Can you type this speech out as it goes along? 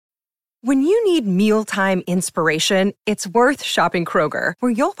When you need mealtime inspiration, it's worth shopping Kroger,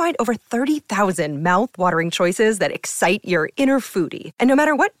 where you'll find over 30,000 mouth-watering choices that excite your inner foodie. And no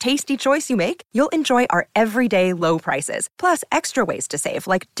matter what tasty choice you make, you'll enjoy our everyday low prices, plus extra ways to save,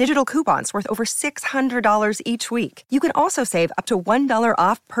 like digital coupons worth over $600 each week. You can also save up to $1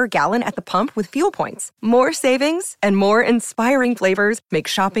 off per gallon at the pump with fuel points. More savings and more inspiring flavors make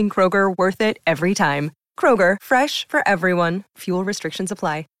shopping Kroger worth it every time. Kroger, fresh for everyone. Fuel restrictions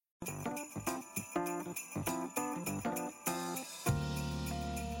apply.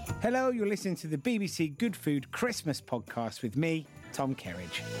 Hello, you're listening to the BBC Good Food Christmas podcast with me, Tom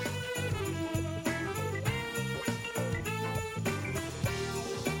Kerridge.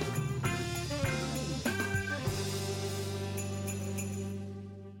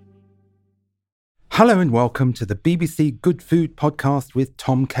 Hello and welcome to the BBC Good Food podcast with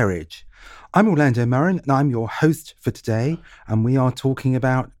Tom Kerridge. I'm Orlando Murren and I'm your host for today, and we are talking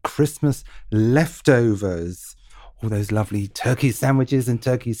about Christmas leftovers. All those lovely turkey sandwiches and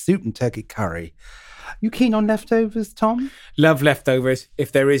turkey soup and turkey curry. You keen on leftovers, Tom? Love leftovers,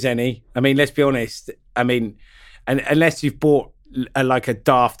 if there is any. I mean, let's be honest. I mean, and unless you've bought like a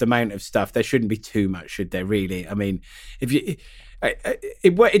daft amount of stuff, there shouldn't be too much, should there, really? I mean, if you...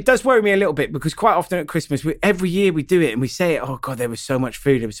 It does worry me a little bit, because quite often at Christmas, every year we do it and we say, "Oh God, there was so much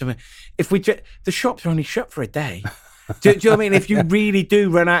food." There was so much. The shops are only shut for a day. Do you know what I mean? If you really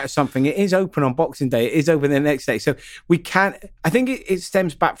do run out of something, it is open on Boxing Day. It is open the next day. So we can't. I think it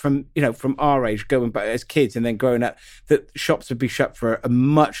stems back from from our age, going back as kids and then growing up, that shops would be shut for a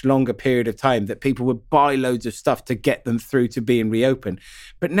much longer period of time. That people would buy loads of stuff to get them through to being reopened.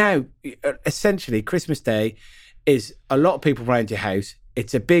 But now, essentially, Christmas Day is a lot of people around your house.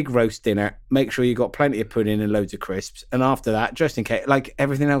 It's a big roast dinner. Make sure you got plenty of pudding and loads of crisps. And after that, just in case, like,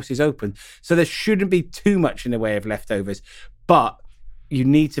 everything else is open. So there shouldn't be too much in the way of leftovers. But you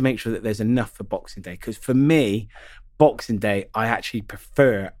need to make sure that there's enough for Boxing Day. Because for me, Boxing Day, I actually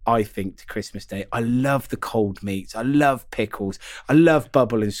prefer, I think, to Christmas Day. I love the cold meats. I love pickles. I love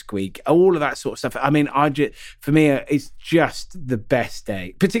bubble and squeak. All of that sort of stuff. I mean, for me, it's just the best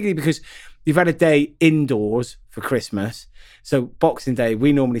day. Particularly because you've had a day indoors for Christmas. So Boxing Day,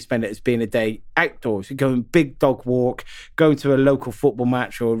 we normally spend it as being a day outdoors. You're going big dog walk, going to a local football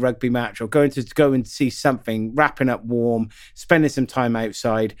match or a rugby match, or go and see something, wrapping up warm, spending some time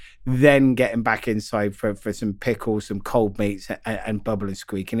outside, then getting back inside for some pickles, some cold meats and bubble and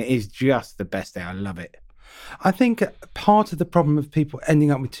squeak. And it is just the best day. I love it. I think part of the problem of people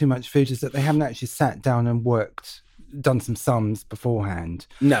ending up with too much food is that they haven't actually sat down and done some sums beforehand.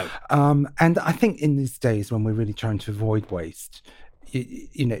 No. And I think in these days when we're really trying to avoid waste,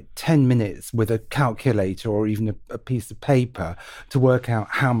 10 minutes with a calculator or even a piece of paper to work out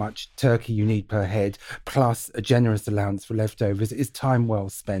how much turkey you need per head, plus a generous allowance for leftovers, is time well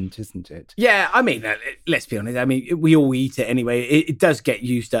spent, isn't it? Yeah, I mean, let's be honest. I mean, we all eat it anyway. It does get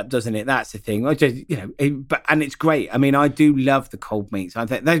used up, doesn't it? That's the thing. And it's great. I mean, I do love the cold meats. I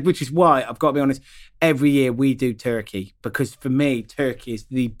think which is why I've got to be honest. Every year we do turkey, because for me, turkey is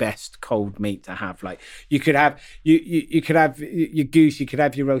the best cold meat to have. Like, you could have you could have your goose, you could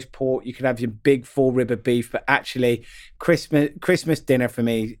have your roast pork, you could have your big 4 rib of beef, but actually Christmas dinner for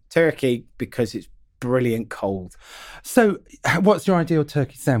me, turkey, because it's brilliant cold. So what's your ideal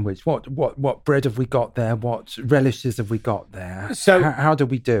turkey sandwich? What bread have we got there? What relishes have we got there? So how do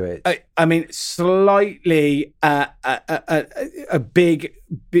we do it? I mean, slightly a big,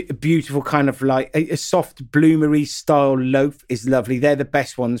 beautiful kind of like a soft bloomery style loaf is lovely. They're the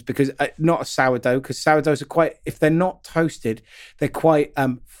best ones, because not a sourdough, because sourdoughs are quite, if they're not toasted, they're quite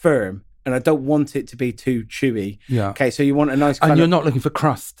firm. And I don't want it to be too chewy. Yeah. Okay, so you want a nice kind And you're not looking for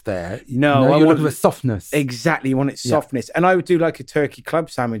crust there. No, you're looking for softness. Exactly, you want it softness. Yeah. And I would do like a turkey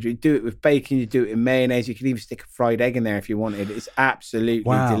club sandwich. You do it with bacon, you do it in mayonnaise. You could even stick a fried egg in there if you wanted. It's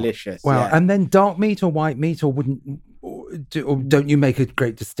absolutely delicious. Wow. Yeah. And then dark meat or white meat, or don't you make a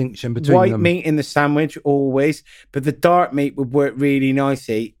great distinction between white them? meat in the sandwich always, but the dark meat would work really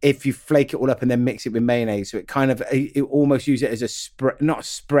nicely if you flake it all up and then mix it with mayonnaise. So it almost use it as a spread, not a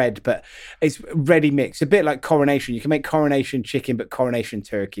spread, but it's ready mix. A bit like Coronation. You can make Coronation chicken, but Coronation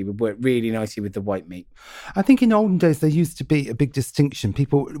turkey would work really nicely with the white meat. I think in olden days there used to be a big distinction.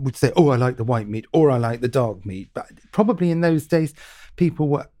 People would say, "Oh, I like the white meat," or "I like the dark meat," but probably in those days people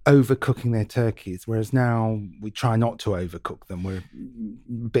were overcooking their turkeys, whereas now we try not to overcook them. We're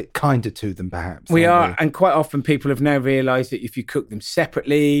a bit kinder to them, perhaps. We are, and quite often people have now realised that if you cook them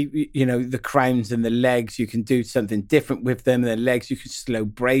separately, you know, the crowns and the legs, you can do something different with them. The legs, you can slow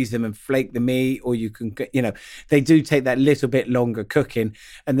braise them and flake the meat, or you can, you know, they do take that little bit longer cooking,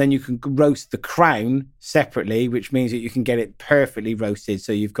 and then you can roast the crown separately, which means that you can get it perfectly roasted.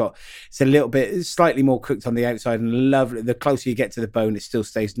 So you've got, it's a little bit, slightly more cooked on the outside, and lovely. The closer you get to the bone, it still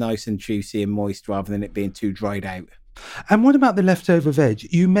stays nice and juicy and moist rather than it being too dried out. And what about the leftover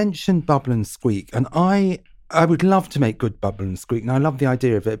veg? You mentioned bubble and squeak, and I would love to make good bubble and squeak, and I love the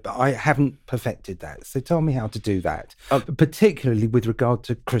idea of it, but I haven't perfected that. So tell me how to do that, particularly with regard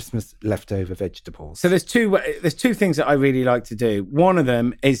to Christmas leftover vegetables. So there's two things that I really like to do. One of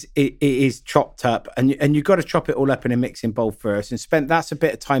them is it is chopped up, and you've got to chop it all up in a mixing bowl first, and that's a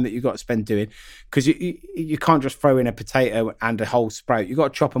bit of time that you've got to spend doing, because you can't just throw in a potato and a whole sprout. You've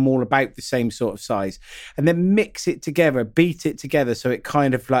got to chop them all about the same sort of size, and then mix it together, beat it together so it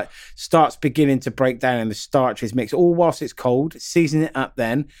kind of like starts beginning to break down and the starch is mixed, all whilst it's cold. Season it up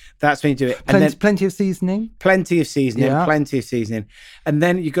then. That's when you do it. And then plenty of seasoning? Plenty of seasoning, And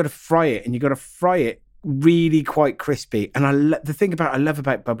then you've got to fry it, and you've got to fry it really quite crispy. And the thing I love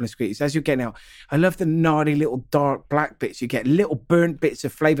about bubble and squeak is as you're getting out, I love the gnarly little dark black bits. You get little burnt bits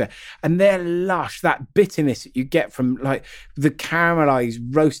of flavour, and they're lush. That bitterness that you get from like the caramelized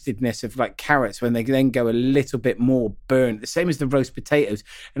roastedness of like carrots when they then go a little bit more burnt, the same as the roast potatoes.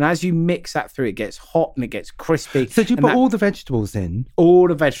 And as you mix that through, it gets hot and it gets crispy. So do you put all the vegetables in? All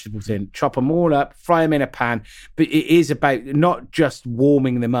the vegetables in, chop them all up, fry them in a pan. But it is about not just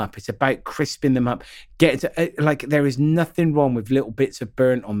warming them up, it's about crisping them up. Like there is nothing wrong with little bits of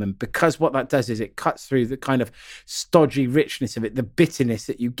burnt on them, because what that does is it cuts through the kind of stodgy richness of it, the bitterness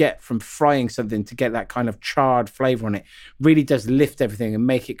that you get from frying something to get that kind of charred flavour on it. Really does lift everything and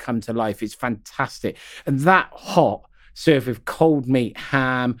make it come to life. It's fantastic. And that hot, served with cold meat,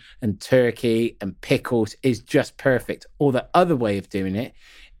 ham and turkey and pickles, is just perfect. Or the other way of doing it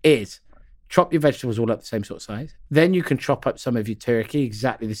is chop your vegetables all up the same sort of size. Then you can chop up some of your turkey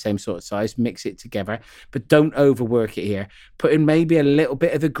exactly the same sort of size, mix it together, but don't overwork it here. Put in maybe a little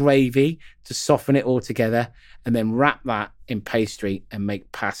bit of the gravy to soften it all together, and then wrap that in pastry and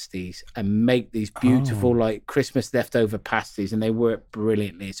make pasties and make these beautiful like Christmas leftover pasties, and they work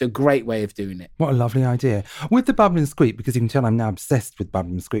brilliantly. It's a great way of doing it. What a lovely idea. With the bubble and squeak, because you can tell I'm now obsessed with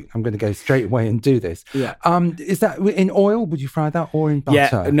bubble and squeak, I'm going to go straight away and do this. Yeah. Is that in oil? Would you fry that, or in butter?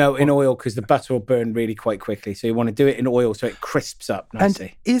 Yeah, no, in oil, because the butter will burn really quite quickly. So you want to do it in oil so it crisps up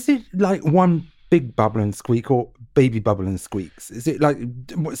nicely. And is it like one big bubble and squeak or baby bubble and squeaks? Is it like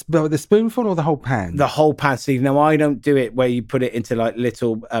the spoonful or the whole pan? The whole pan. See, now I don't do it where you put it into like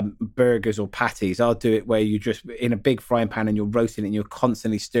little burgers or patties. I'll do it where you just in a big frying pan and you're roasting it and you're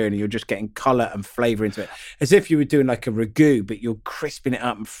constantly stirring and you're just getting colour and flavour into it, as if you were doing like a ragu, but you're crisping it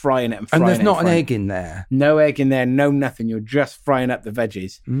up and frying it and frying it. And there's not an egg in there? No egg in there, no nothing. You're just frying up the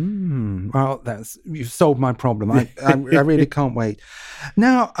veggies. Well, you've solved my problem. I really can't wait.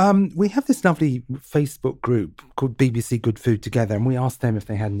 Now, we have this lovely Facebook group called BBC Good Food Together, and we asked them if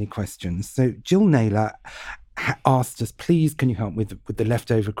they had any questions. So Jill Naylor asked us, please, can you help with the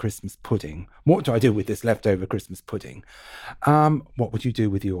leftover Christmas pudding? What do I do with this leftover Christmas pudding? What would you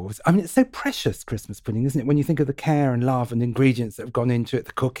do with yours? I mean, it's so precious, Christmas pudding, isn't it? When you think of the care and love and ingredients that have gone into it,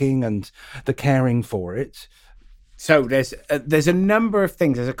 the cooking and the caring for it. So there's a number of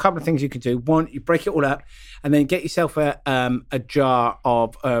things. There's a couple of things you can do. One, you break it all up, and then get yourself a jar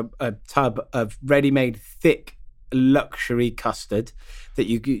of a tub of ready-made thick luxury custard that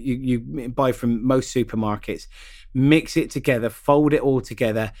you buy from most supermarkets. Mix it together, fold it all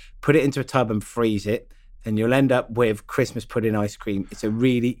together, put it into a tub and freeze it. Then you'll end up with Christmas pudding ice cream. It's a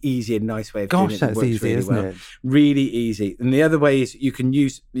really easy and nice way of doing it. Gosh, that's easy, really isn't it? Really easy. And the other way is you can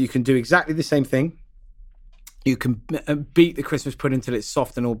do exactly the same thing. You can beat the Christmas pudding until it's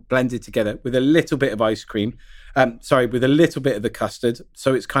soft and all blended together with a little bit of ice cream. With a little bit of the custard.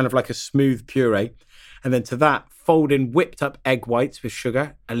 So it's kind of like a smooth puree. And then to that, fold in whipped up egg whites with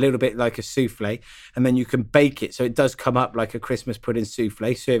sugar, a little bit like a souffle. And then you can bake it so it does come up like a Christmas pudding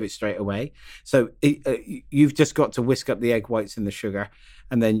souffle. Serve it straight away. So you've just got to whisk up the egg whites and the sugar.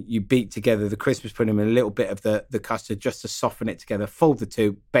 And then you beat together the Christmas pudding with a little bit of the custard just to soften it together. Fold the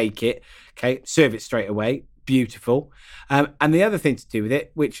two, bake it. Okay, serve it straight away. Beautiful. And the other thing to do with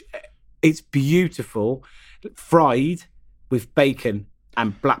it, which it's beautiful, fried with bacon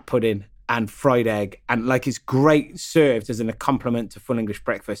and black pudding and fried egg, and like it's great served as an accompaniment to full English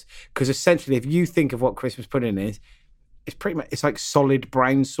breakfast, because essentially if you think of what Christmas pudding is, it's pretty much, it's like solid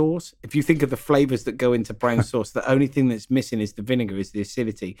brown sauce. If you think of the flavors that go into brown sauce, the only thing that's missing is the vinegar, is the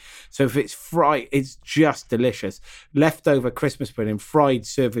acidity. So if it's fried, it's just delicious. Leftover Christmas pudding, fried,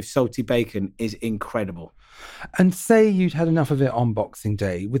 served with salty bacon, is incredible. And say you'd had enough of it on Boxing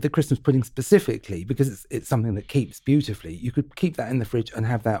Day, with the Christmas pudding specifically, because it's something that keeps beautifully, you could keep that in the fridge and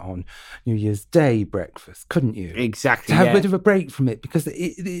have that on New Year's Day breakfast, couldn't you? Exactly. To have a bit of a break from it, because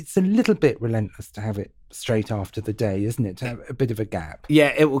it's a little bit relentless to have it straight after the day, isn't it? To have a bit of a gap.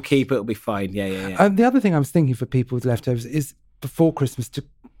 Yeah, it will keep, it'll be fine. Yeah. The other thing I was thinking for people with leftovers is before Christmas to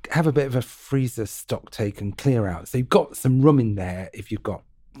have a bit of a freezer stock take and clear out. So you've got some room in there if you've got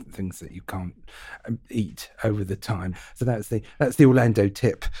things that you can't eat over the time. So that's the Orlando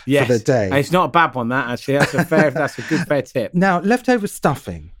tip for the day. And it's not a bad one, that, actually. That's a good fair tip. Now, leftover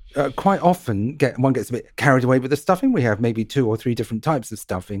stuffing. Quite often one gets a bit carried away with the stuffing. We have maybe 2 or 3 different types of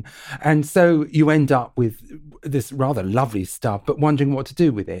stuffing. And so you end up with this rather lovely stuff, but wondering what to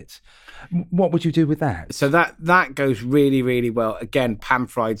do with it. What would you do with that? So that goes really, really well. Again,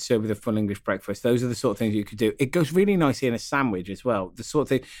 pan-fried, served with a full English breakfast. Those are the sort of things you could do. It goes really nicely in a sandwich as well. The sort of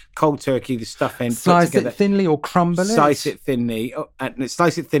thing, cold turkey, the stuffing. Slice it thinly or crumble it? Slice it thinly. And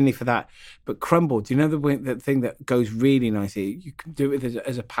slice it thinly for that. But crumble, do you know the thing that goes really nicely? You can do it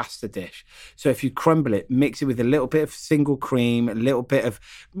as a pasta dish. So if you crumble it, mix it with a little bit of single cream, a little bit of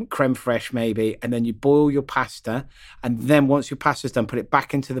creme fraiche maybe, and then you boil your pasta. And then once your pasta's done, put it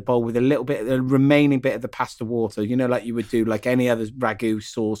back into the bowl with a little bit, the remaining bit of the pasta water, like you would do like any other ragu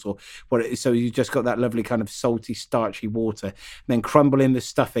sauce or what it is. So you just got that lovely kind of salty, starchy water. And then crumble in the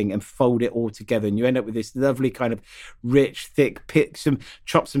stuffing and fold it all together. And you end up with this lovely kind of rich, thick,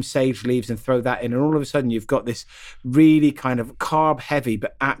 chop some sage leaves and throw that in. And all of a sudden you've got this really kind of carb heavy,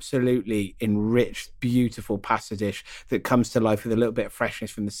 but absolutely enriched, beautiful pasta dish that comes to life with a little bit of freshness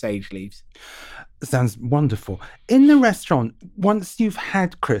from the sage leaves. Sounds wonderful. In the restaurant, once you've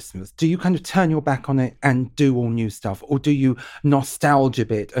had Christmas, do you kind of turn your back on it and do all new stuff, or do you nostalgia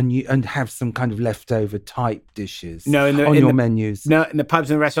bit and have some kind of leftover type dishes on your menus? No, in the pubs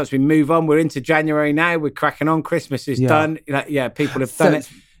and the restaurants, we move on. We're into January now. We're cracking on. Christmas is done. People have done it.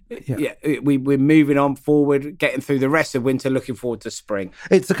 We're moving on forward, getting through the rest of winter, looking forward to spring.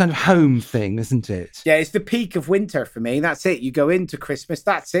 It's a kind of home thing, isn't it? Yeah, it's the peak of winter for me. That's it. You go into Christmas,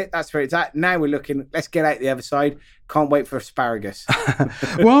 that's it. That's where it's at. Now we're looking, let's get out the other side. Can't wait for asparagus.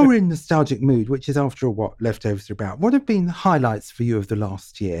 While we're in nostalgic mood, which is after all what leftovers are about, what have been the highlights for you of the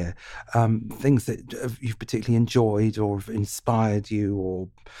last year? Things that you've particularly enjoyed or have inspired you or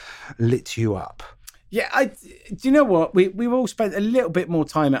lit you up? Yeah, do you know what? We've all spent a little bit more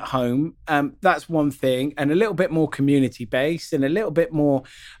time at home. That's one thing, and a little bit more community-based and a little bit more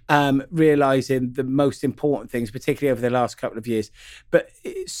realising the most important things, particularly over the last couple of years. But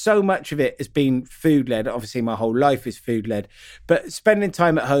so much of it has been food-led. Obviously, my whole life is food-led. But spending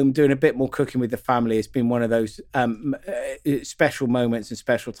time at home, doing a bit more cooking with the family has been one of those special moments and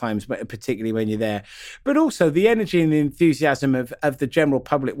special times, particularly when you're there. But also the energy and the enthusiasm of the general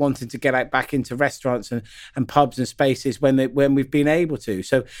public wanting to get out back into restaurants and pubs and spaces when we've been able to.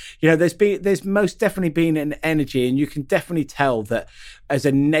 So, there's most definitely been an energy, and you can definitely tell that as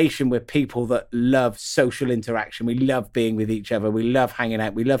a nation, we're people that love social interaction. We love being with each other. We love hanging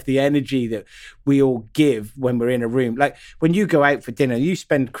out. We love the energy that we all give when we're in a room. Like when you go out for dinner, you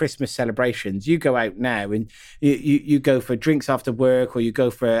spend Christmas celebrations, you go out now and you go for drinks after work, or you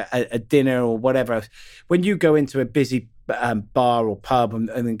go for a dinner or whatever. When you go into a busy bar or pub and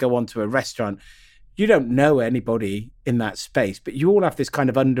then go on to a restaurant, you don't know anybody in that space, but you all have this kind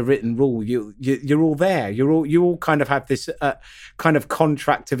of underwritten rule. You're all there. You all kind of have this kind of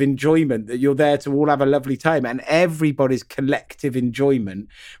contract of enjoyment that you're there to all have a lovely time, and everybody's collective enjoyment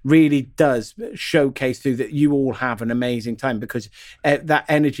really does showcase through that you all have an amazing time, because that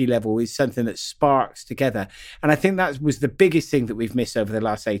energy level is something that sparks together. And I think that was the biggest thing that we've missed over the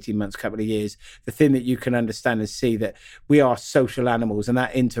last 18 months, couple of years. The thing that you can understand and see that we are social animals, and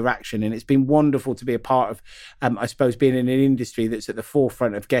that interaction. And it's been wonderful to be a part of, I suppose, being in an industry that's at the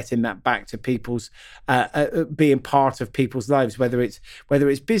forefront of getting that back to people's, being part of people's lives, whether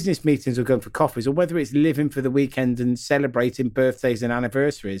it's business meetings or going for coffees, or whether it's living for the weekend and celebrating birthdays and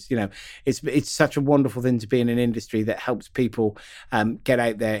anniversaries. It's such a wonderful thing to be in an industry that helps people get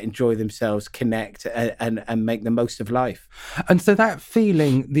out there, enjoy themselves, connect, and make the most of life. And so that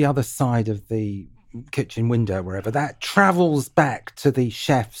feeling, the other side of the kitchen window, wherever, that travels back to the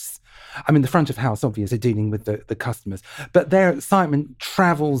chefs. I mean, the front of house, obviously, dealing with the customers, but their excitement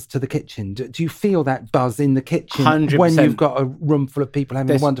travels to the kitchen. Do you feel that buzz in the kitchen 100%. When you've got a room full of people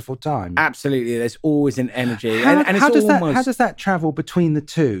having a wonderful time? Absolutely. There's always an energy. How does that travel between the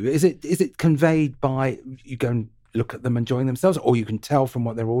two? Is it conveyed by you go and look at them enjoying themselves, or you can tell from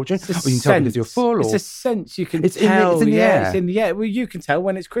what they're ordering, or you can sense. tell because you're full. It's or... a sense you can it's tell. It's in the air. It's in the air. Well, you can tell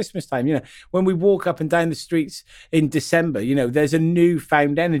when it's Christmas time. You know, when we walk up and down the streets in December, you know, there's a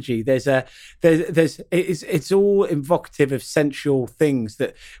newfound energy. It's all evocative of sensual things,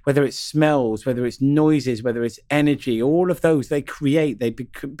 that whether it's smells, whether it's noises, whether it's energy, all of those they create, they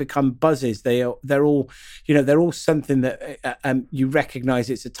become buzzes. They're all, you know, they're all something that you recognize.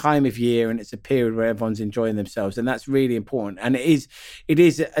 It's a time of year and it's a period where everyone's enjoying themselves, and that's really important. And it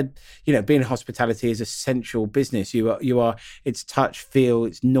is a, you know, being in hospitality is a sensual business. You are it's touch, feel,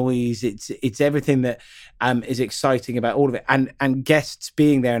 it's noise, it's everything that is exciting about all of it, and guests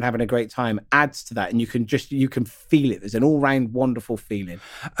being there and having a great time adds to that, and you can feel it. There's an all-round wonderful feeling.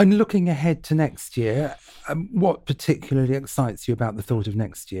 And looking ahead to next year, what particularly excites you about the thought of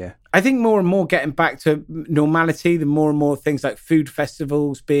next year? I think more and more getting back to normality, the more and more things like food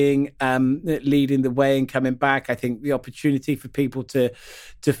festivals being leading the way and coming back. I think the opportunity for people to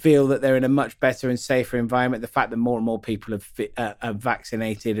feel that they're in a much better and safer environment, the fact that more and more people are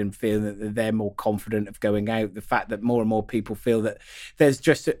vaccinated and feel that they're more confident of going out, the fact that more and more people feel that there's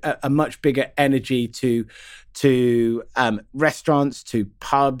just a much bigger energy to restaurants, to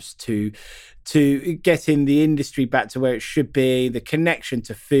pubs, to getting the industry back to where it should be. The connection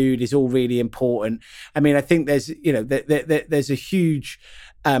to food is all really important. I mean, I think there's, you know, there's a huge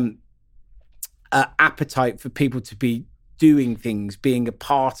appetite for people to be doing things, being a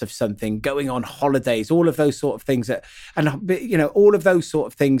part of something, going on holidays, all of those sort of things all of those sort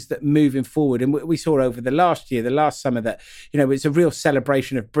of things that moving forward. And we saw over the last summer that, you know, it's a real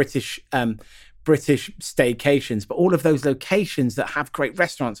celebration of British staycations, but all of those locations that have great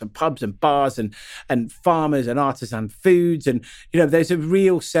restaurants and pubs and bars and farmers and artisan foods, and, you know, there's a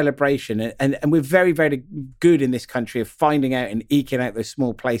real celebration, and we're very, very good in this country of finding out and eking out those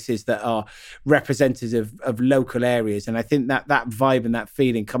small places that are representative of local areas. And I think that vibe and that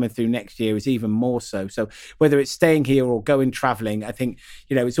feeling coming through next year is even more so. So whether it's staying here or going traveling, I think,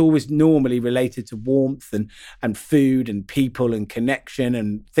 you know, it's always normally related to warmth and food and people and connection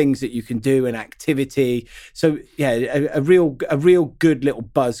and things that you can do and activity. So yeah, a real good little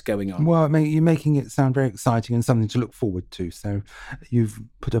buzz going on. Well, you're making it sound very exciting and something to look forward to. So you've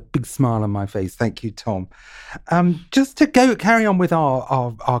put a big smile on my face. Thank you, Tom. Just to carry on with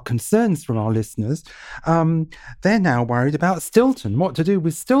our concerns from our listeners, they're now worried about Stilton. What to do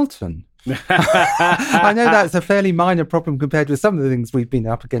with Stilton? I know that's a fairly minor problem compared with some of the things we've been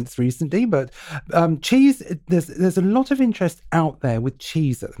up against recently, but cheese, there's a lot of interest out there with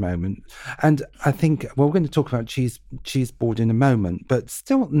cheese at the moment. And I think, well, we're going to talk about cheese board in a moment, but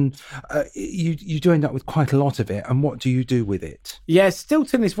Stilton, you do end up with quite a lot of it. And what do you do with it? Yeah,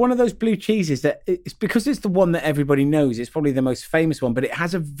 Stilton is one of those blue cheeses that, it's because it's the one that everybody knows, it's probably the most famous one, but it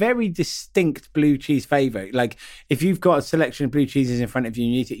has a very distinct blue cheese flavour. Like, if you've got a selection of blue cheeses in front of you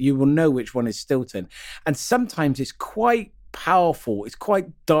and you eat it, you will know which one is Stilton. And sometimes it's quite powerful, it's quite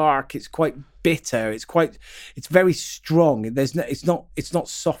dark, it's quite bitter, it's very strong. It's not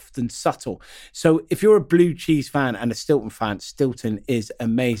soft and subtle. So if you're a blue cheese fan and a Stilton fan, Stilton is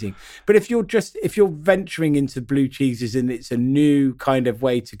amazing. But if you're venturing into blue cheeses and it's a new kind of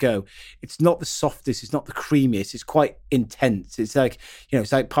way to go, it's not the softest, it's not the creamiest, it's quite intense. It's like, you know,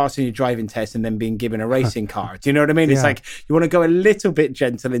 it's like passing your driving test and then being given a racing car. Do you know what I mean? Yeah. It's like you want to go a little bit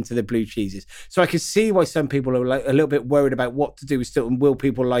gentle into the blue cheeses. So I can see why some people are like a little bit worried about what to do with Stilton. Will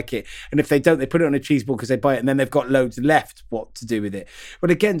people like it? And if they don't, they put it on a cheese board because they buy it and then they've got loads left. What to do with it?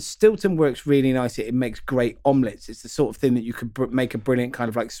 But again, Stilton works really nicely. It makes great omelets. It's the sort of thing that you could make a brilliant kind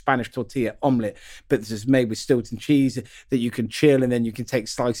of like Spanish tortilla omelet, but this is made with Stilton cheese that you can chill and then you can take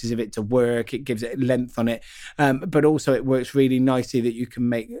slices of it to work. It gives it length on it. But also it works really nicely that you can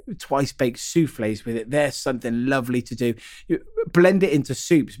make twice baked souffles with it. There's something lovely to do. You blend it into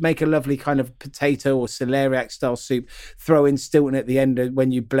soups, make a lovely kind of potato or celeriac style soup, throw in Stilton at the end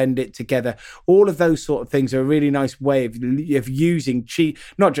when you blend it together. All of those sort of things are a really nice way of using cheese,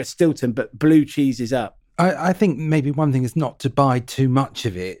 not just Stilton, but blue cheeses up. I think maybe one thing is not to buy too much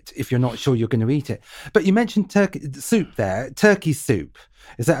of it if you're not sure you're going to eat it. But you mentioned turkey soup.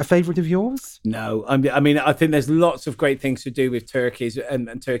 Is that a favourite of yours? No, I mean, I think there's lots of great things to do with turkeys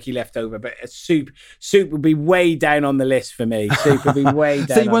and turkey leftover, but a soup would be way down on the list for me. Soup would be way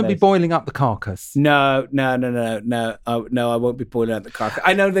down. So you won't be boiling up the carcass? No. I won't be boiling up the carcass.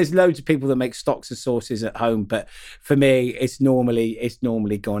 I know there's loads of people that make stocks and sauces at home, but for me, it's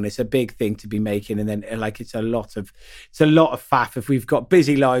normally gone. It's a big thing to be making, and then like it's a lot of faff if we've got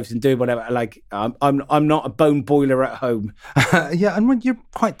busy lives and doing whatever. Like I'm not a bone boiler at home. Yeah, and when you're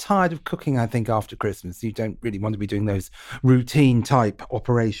quite tired of cooking, I think, after Christmas, you don't really want to be doing those routine type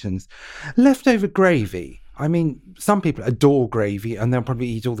operations. Leftover gravy. I mean, some people adore gravy and they'll probably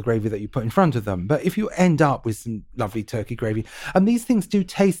eat all the gravy that you put in front of them. But if you end up with some lovely turkey gravy, and these things do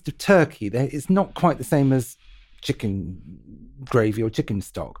taste of turkey, it's not quite the same as chicken gravy or chicken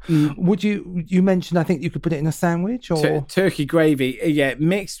stock. Would you mentioned, I think you could put it in a sandwich or turkey gravy,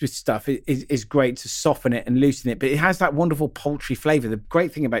 mixed with stuff is great to soften it and loosen it, but it has that wonderful poultry flavor. The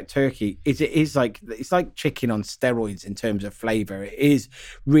great thing about turkey is it's like chicken on steroids in terms of flavor. It is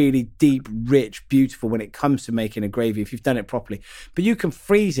really deep, rich, beautiful when it comes to making a gravy if you've done it properly. But you can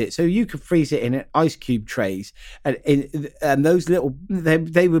freeze it, so you can freeze it in ice cube trays, and those little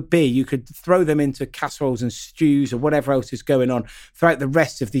they would be, you could throw them into casseroles and stews or whatever else is going on throughout the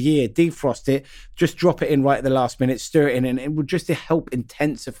rest of the year. Defrost it, just drop it in right at the last minute, stir it in, and it would just help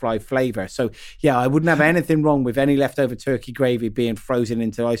intensify flavor. So yeah, I wouldn't have anything wrong with any leftover turkey gravy being frozen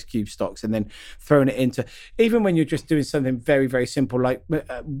into ice cube stocks and then throwing it into, even when you're just doing something very, very simple like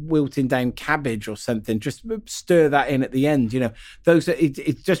wilting down cabbage or something, just stir that in at the end.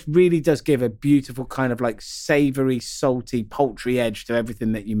 It just really does give a beautiful kind of like savory, salty, poultry edge to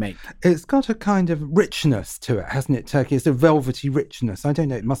everything that you make. It's got a kind of richness to it, hasn't it, turkey? It's a velvety richness. I don't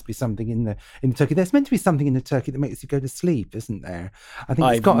know, it must be something in the turkey. There's meant to be something in the turkey that makes you go to sleep, isn't there? I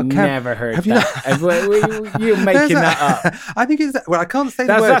think it's got a never heard that. You're making that up. I think it's, well, I can't say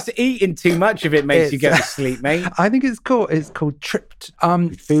that's eating too much of it makes you go to sleep, mate. I think it's called tripped.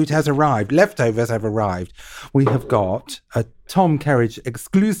 Food has arrived. Leftovers have arrived. We have got a Tom Kerridge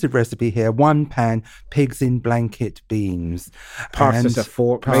exclusive recipe here. 1 pan pigs in blanket beans. Pass us a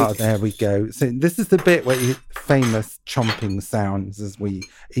fork, mate. There we go. So this is the bit where you famous chomping sounds as we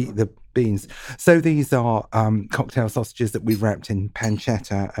eat the beans. So these are cocktail sausages that we've wrapped in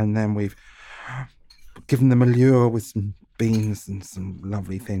pancetta, and then we've given them a lure with some beans and some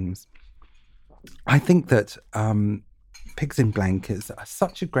lovely things. I think that pigs in blankets are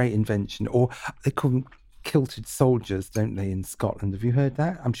such a great invention, or they call them kilted soldiers, don't they, in Scotland? Have you heard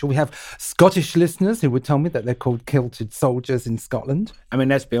that? I'm sure we have Scottish listeners who would tell me that they're called kilted soldiers in Scotland. I mean,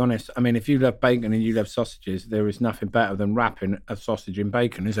 let's be honest. I mean, if you love bacon and you love sausages, there is nothing better than wrapping a sausage in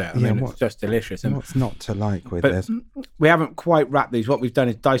bacon, is it? I mean, it's just delicious. And what's not to like with this? We haven't quite wrapped these. What we've done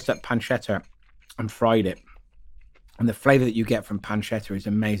is diced up pancetta and fried it. And the flavour that you get from pancetta is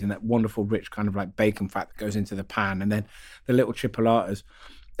amazing. That wonderful, rich kind of like bacon fat that goes into the pan, and then the little chipolatas.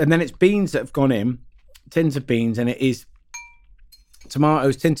 And then it's beans that have gone in, tins of beans, and it is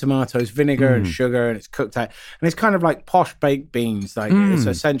tinned tomatoes, vinegar and sugar, and it's cooked out. And it's kind of like posh baked beans. Like it's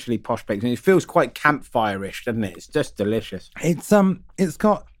essentially posh baked. And it feels quite campfire-ish, doesn't it? It's just delicious. It's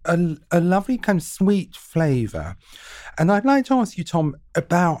got a lovely kind of sweet flavour. And I'd like to ask you, Tom,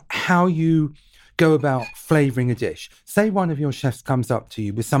 about how you go about flavouring a dish. Say one of your chefs comes up to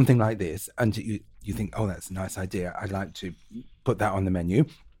you with something like this, and you think, oh, that's a nice idea. I'd like to put that on the menu.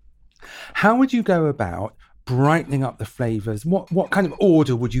 How would you go about brightening up the flavours? What kind of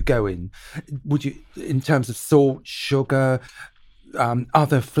order would you go in? Would you, in terms of salt, sugar,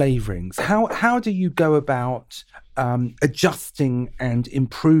 other flavourings? How do you go about adjusting and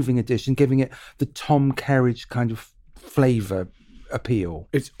improving a dish and giving it the Tom Kerridge kind of flavour appeal?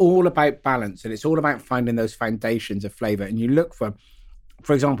 It's all about balance, and it's all about finding those foundations of flavour. And you look for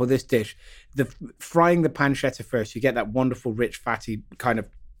example, this dish, frying the pancetta first, you get that wonderful, rich, fatty kind of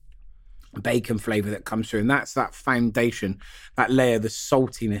bacon flavor that comes through, and that's that foundation, that layer, the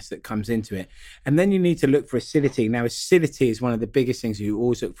saltiness that comes into it. And then you need to look for acidity. Now, acidity is one of the biggest things you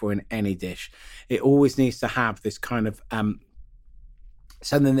always look for in any dish. It always needs to have this kind of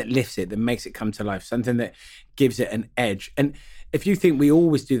something that lifts it, that makes it come to life, something that gives it an edge. And if you think we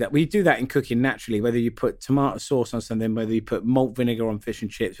always do that, we do that in cooking naturally, whether you put tomato sauce on something, whether you put malt vinegar on fish and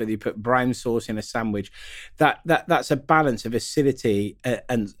chips, whether you put brown sauce in a sandwich, that's a balance of acidity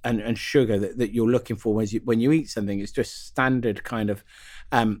and sugar that you're looking for when you eat something. It's just standard kind of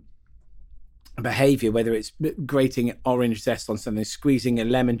behavior, whether it's grating orange zest on something, squeezing a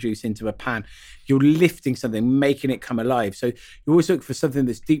lemon juice into a pan. You're lifting something, making it come alive. So you always look for something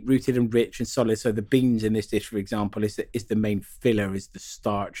that's deep rooted and rich and solid. So the beans in this dish, for example, is the main filler, is the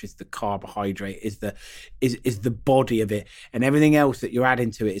starch, is the carbohydrate, is the body of it, and everything else that you're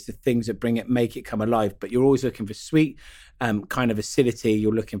adding to it is the things that make it come alive. But you're always looking for sweet kind of acidity,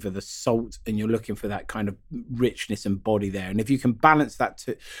 you're looking for the salt, and you're looking for that kind of richness and body there. And if you can balance that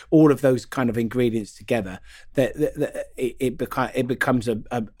to all of those kind of ingredients together, it becomes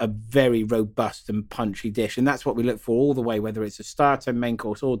a very robust and punchy dish. And that's what we look for all the way, whether it's a starter, main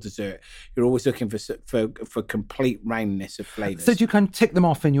course, or dessert. You're always looking for complete roundness of flavors. So do you kind of tick them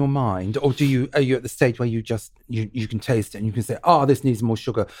off in your mind, or are you at the stage where you just you can taste it and you can say, oh, this needs more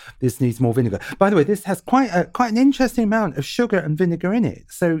sugar, this needs more vinegar? By the way, this has quite an interesting amount amount of sugar and vinegar in it.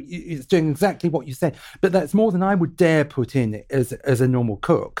 So it's doing exactly what you said. But that's more than I would dare put in as a normal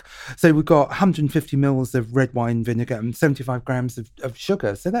cook. So we've got 150 mils of red wine vinegar and 75 grams of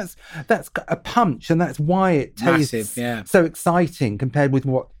sugar. So that's a punch, and that's why it tastes massive, so exciting compared with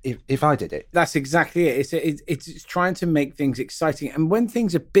what if I did it. That's exactly it. It's trying to make things exciting, and when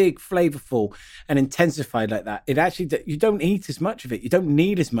things are big, flavorful, and intensified like that, it actually you don't eat as much of it. You don't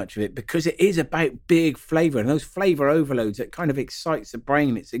need as much of it because it is about big flavor, and those flavor overloads, it kind of excites the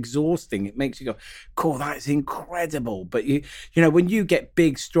brain. It's exhausting. It makes you go, cool, that's incredible. But you know, when you get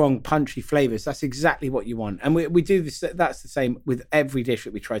big, strong, punchy flavors, that's exactly what you want. And we do this. That's the same with every dish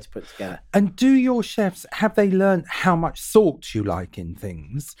that we try to put together. And do your chefs, have they learned how much salt you like in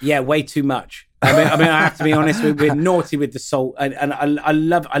things? Yeah, way too much. I mean, I have to be honest. We're naughty with the salt, and I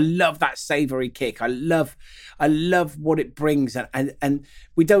love that savoury kick. I love what it brings, and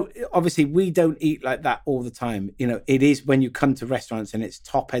we don't eat like that all the time. You know, it is when you come to restaurants and it's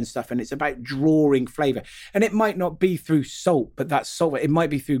top end stuff, and it's about drawing flavour. And it might not be through salt, but that salt, it might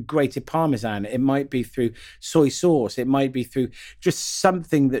be through grated Parmesan, it might be through soy sauce, it might be through just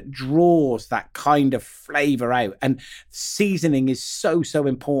something that draws that kind of flavour out. And seasoning is so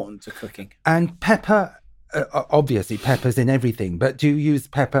important to cooking. And pepper, obviously pepper's in everything, but do you use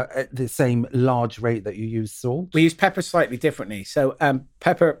pepper at the same large rate that you use salt? We use pepper slightly differently. So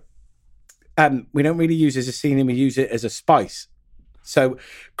pepper, we don't really use as a seasoning, we use it as a spice. So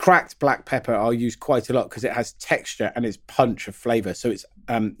cracked black pepper I'll use quite a lot because it has texture and it's punch of flavour. So it's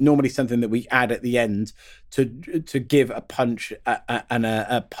normally something that we add at the end to give a punch and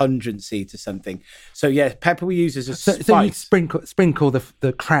a pungency to something. So yeah, pepper we use as a spice. So you sprinkle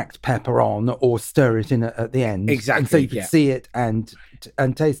the cracked pepper on or stir it in at the end. Exactly. And so you can see it and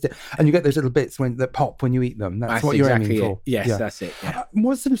taste it. And you get those little bits that pop when you eat them. That's what you're exactly aiming for. Yes, yeah. That's it. Yeah.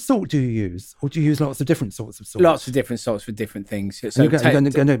 What sort of salt do you use? Or do you use lots of different sorts of salt? Lots of different salts for different things. So you're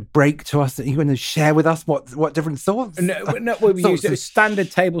going to break to us, you're going to share with us what different salts? No, we use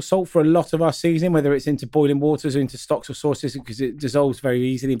standard table salt for a lot of our seasoning, whether it's into boiling waters or into stocks or sauces, because it dissolves very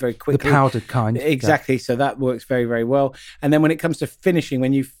easily and very quickly. The powdered kind. Exactly. Yeah. So that works very, very well. And then when it comes to finishing,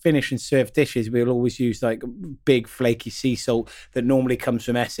 when you finish and serve dishes, we'll always use like big flaky sea salt that normally comes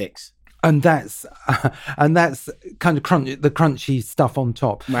from Essex. And that's kind of the crunchy stuff on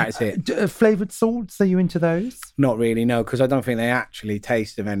top. That's it. Flavoured salts, are you into those? Not really, no, because I don't think they actually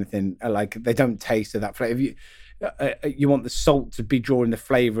taste of anything. Like, they don't taste of that flavour. You want the salt to be drawing the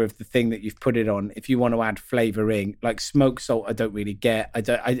flavour of the thing that you've put it on. If you want to add flavouring, like smoked salt, I don't really get. It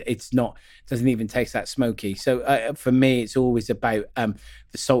doesn't even taste that smoky. So for me, it's always about the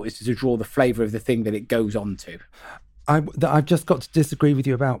salt is to draw the flavour of the thing that it goes on to. I've just got to disagree with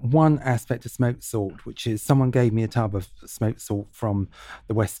you about one aspect of smoked salt, which is someone gave me a tub of smoked salt from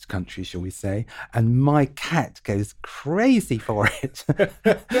the West Country, shall we say, and my cat goes crazy for it.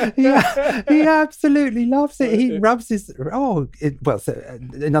 Yeah, he absolutely loves it. He rubs his... so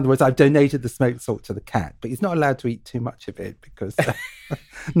in other words, I've donated the smoked salt to the cat, but he's not allowed to eat too much of it because...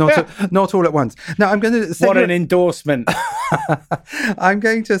 not all at once. Now, I'm going to... What an endorsement. I'm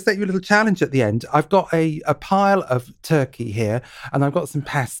going to set you a little challenge at the end. I've got a pile of turkey here and I've got some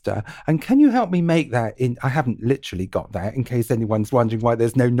pasta, and can you help me make that in... I haven't literally got that, in case anyone's wondering why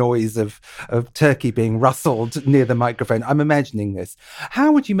there's no noise of turkey being rustled near the microphone. I'm imagining this.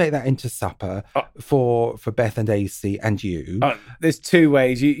 How would you make that into supper for Beth and AC and you? There's two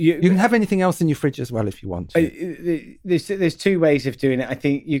ways. You can have anything else in your fridge as well if you want to. There's two ways of doing it. I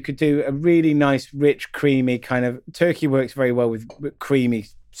think you could do a really nice, rich, creamy kind of... Turkey works very well with creamy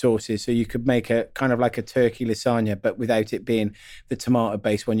sauces, so you could make a kind of like a turkey lasagna, but without it being the tomato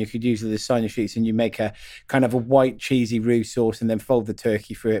based one. You could use the lasagna sheets and you make a kind of a white cheesy roux sauce and then fold the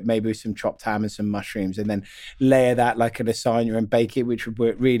turkey through it, maybe with some chopped ham and some mushrooms, and then layer that like a lasagna and bake it, which would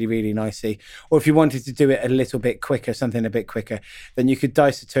work really, really nicely. Or if you wanted to do it a little bit quicker, something a bit quicker, then you could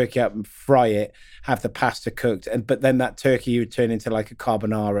dice the turkey up and fry it, have the pasta cooked, but then that turkey you would turn into like a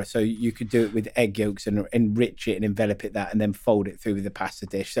carbonara. So you could do it with egg yolks and enrich it and envelop it that, and then fold it through with the pasta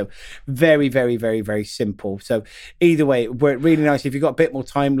dish. So very, very, very, very simple. So either way, it worked really nice. If you've got a bit more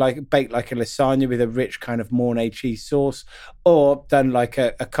time, like bake like a lasagna with a rich kind of Mornay cheese sauce, or done like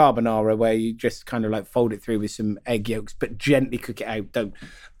a carbonara where you just kind of like fold it through with some egg yolks, but gently cook it out.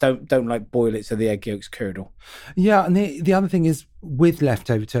 Don't like boil it so the egg yolks curdle. Yeah, and the other thing is with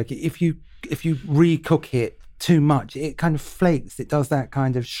leftover turkey, if you recook it too much, it kind of flakes. It does that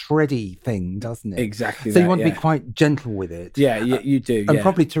kind of shreddy thing, doesn't it? Exactly. So you want to be quite gentle with it. Yeah, you do. And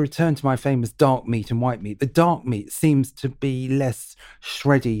probably to return to my famous dark meat and white meat, the dark meat seems to be less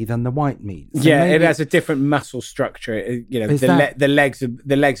shreddy than the white meat. So it has a different muscle structure. You know, the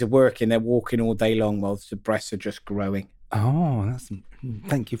legs are working. They're walking all day long whilst the breasts are just growing. Oh,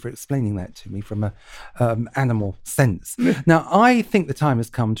 thank you for explaining that to me from a animal sense. Now, I think the time has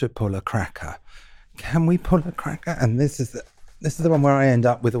come to pull a cracker. Can we pull a cracker? And this is the one where I end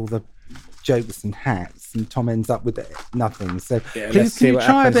up with all the jokes and hats, and Tom ends up with nothing. So please, can you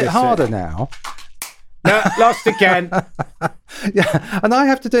try a bit harder now? No, lost again. Yeah, and I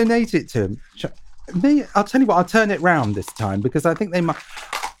have to donate it to him. Me, I'll tell you what, I'll turn it round this time because I think they might.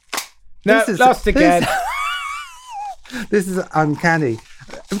 No, lost again. This is uncanny.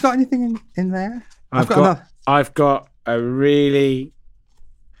 Have you got anything in there? I've got a really.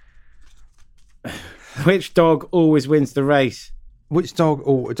 Which dog always wins the race? Which dog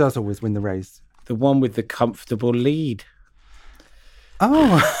does always win the race? The one with the comfortable lead.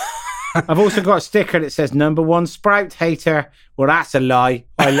 Oh. I've also got a sticker that says #1 Sprout hater. Well, that's a lie.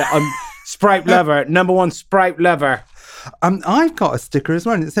 I'm Sprout lover. #1 Sprout lover. I've got a sticker as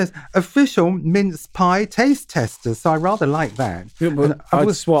well, and it says official mince pie taste tester. So I rather like that.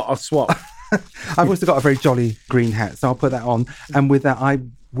 I'll swap. I've also got a very jolly green hat, so I'll put that on. And with that, I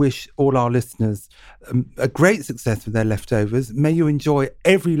wish all our listeners a great success with their leftovers. May you enjoy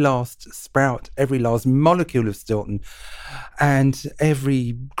every last sprout, every last molecule of Stilton, and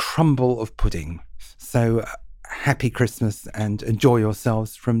every crumble of pudding. So happy Christmas and enjoy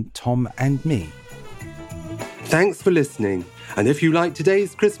yourselves from Tom and me. Thanks for listening. And if you like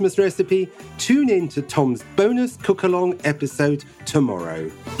today's Christmas recipe, tune in to Tom's bonus cook-along episode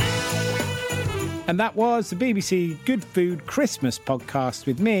tomorrow. And that was the BBC Good Food Christmas podcast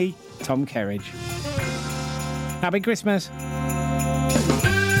with me, Tom Kerridge. Happy Christmas.